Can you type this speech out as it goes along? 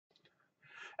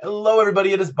Hello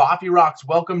everybody, it is Boffy Rocks.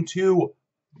 Welcome to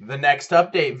the next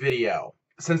update video.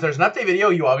 Since there's an update video,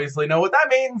 you obviously know what that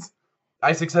means.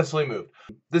 I successfully moved.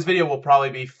 This video will probably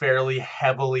be fairly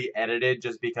heavily edited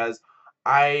just because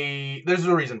there's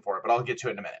a reason for it, but I'll get to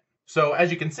it in a minute. So as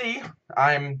you can see,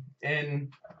 I'm in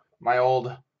my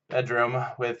old bedroom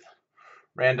with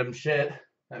random shit.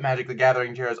 That Magic the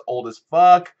Gathering chair is old as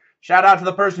fuck. Shout out to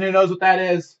the person who knows what that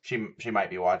is. She might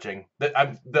be watching.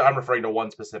 I'm referring to one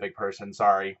specific person.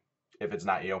 Sorry if it's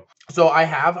not you. So I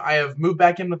have moved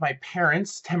back in with my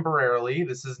parents temporarily.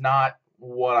 This is not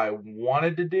what I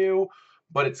wanted to do,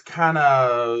 but it's kind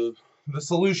of the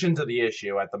solution to the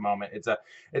issue at the moment. It's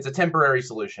a temporary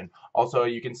solution. Also,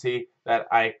 you can see that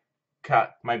I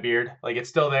cut my beard. Like, it's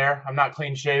still there. I'm not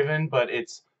clean shaven, but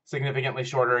it's significantly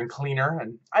shorter and cleaner,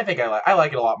 and I think I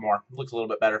like it a lot more. It looks a little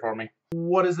bit better for me.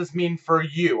 What does this mean for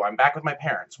you? I'm back with my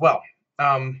parents. Well,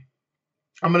 I'm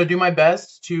going to do my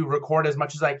best to record as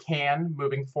much as I can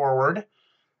moving forward.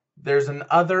 There's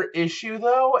another issue,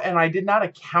 though, and I did not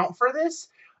account for this.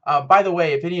 By the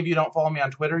way, if any of you don't follow me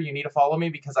on Twitter, you need to follow me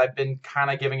because I've been kind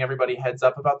of giving everybody heads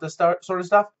up about this sort of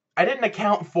stuff. I didn't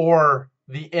account for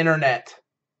the internet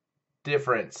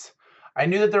difference. I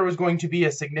knew that there was going to be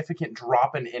a significant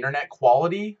drop in internet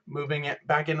quality moving it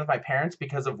back in with my parents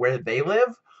because of where they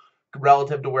live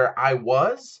relative to where I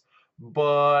was,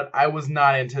 but I was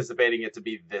not anticipating it to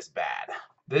be this bad.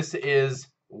 This is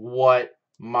what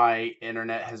my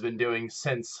internet has been doing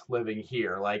since living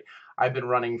here. Like, I've been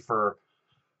running for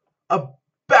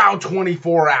about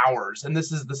 24 hours, and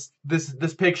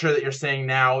this picture that you're seeing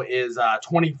now is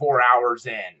 24 hours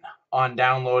in on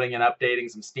downloading and updating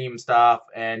some Steam stuff,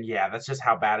 and yeah, that's just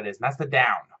how bad it is. And that's the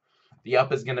down. The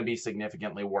up is going to be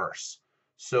significantly worse.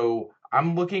 So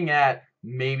I'm looking at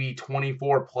maybe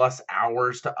 24 plus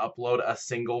hours to upload a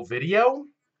single video.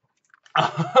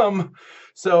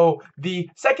 So the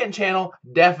second channel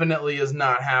definitely is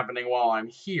not happening while I'm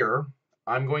here.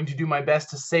 I'm going to do my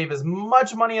best to save as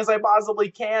much money as I possibly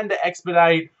can to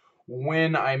expedite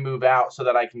when I move out so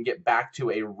that I can get back to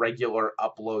a regular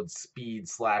upload speed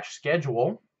 /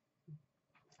 schedule.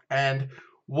 And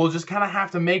we'll just kind of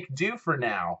have to make do for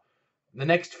now. The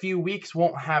next few weeks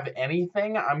won't have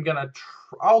anything.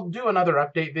 I'll do another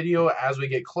update video as we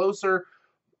get closer.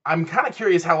 I'm kind of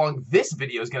curious how long this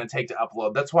video is going to take to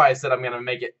upload. That's why I said I'm going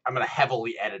to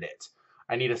heavily edit it.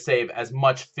 I need to save as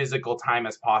much physical time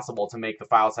as possible to make the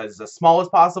file sizes as small as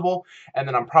possible, and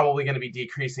then I'm probably going to be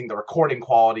decreasing the recording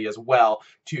quality as well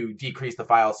to decrease the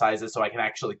file sizes so I can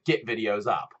actually get videos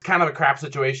up. It's kind of a crap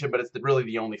situation, but it's really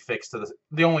the only fix to this,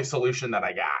 the only solution that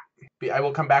I got. I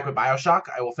will come back with BioShock.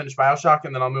 I will finish BioShock,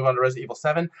 and then I'll move on to Resident Evil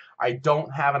 7. I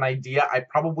don't have an idea. I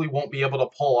probably won't be able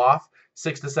to pull off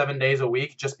 6 to 7 days a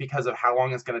week just because of how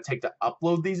long it's going to take to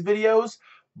upload these videos,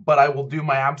 but I will do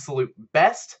my absolute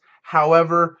best.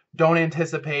 However, don't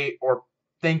anticipate or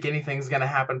think anything's going to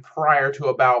happen prior to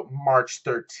about March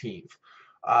 13th.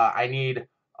 I need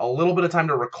a little bit of time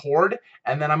to record,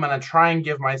 and then I'm going to try and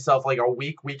give myself like a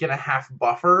week and a half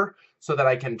buffer so that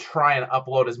I can try and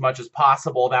upload as much as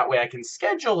possible. That way I can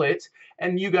schedule it,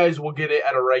 and you guys will get it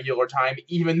at a regular time,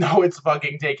 even though it's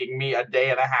fucking taking me a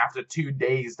day and a half to 2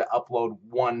 days to upload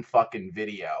one fucking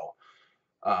video.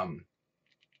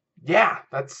 Yeah,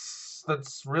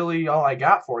 that's really all I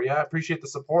got for you. I appreciate the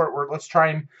support. We're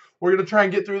gonna try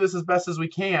and get through this as best as we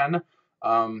can.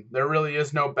 There really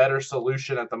is no better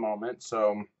solution at the moment,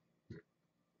 so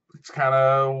it's kind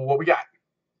of what we got.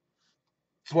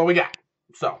 It's what we got.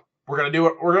 So we're gonna do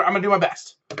it. I'm gonna do my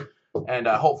best, and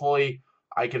hopefully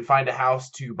I can find a house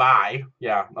to buy.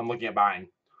 Yeah, I'm looking at buying.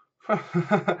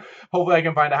 Hopefully I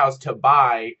can find a house to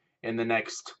buy in the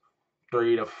next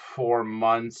 3 to 4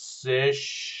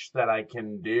 months-ish that I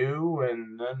can do,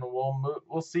 and then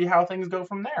we'll see how things go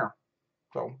from there.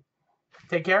 So,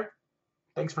 take care.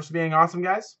 Thanks for being awesome,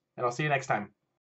 guys, and I'll see you next time.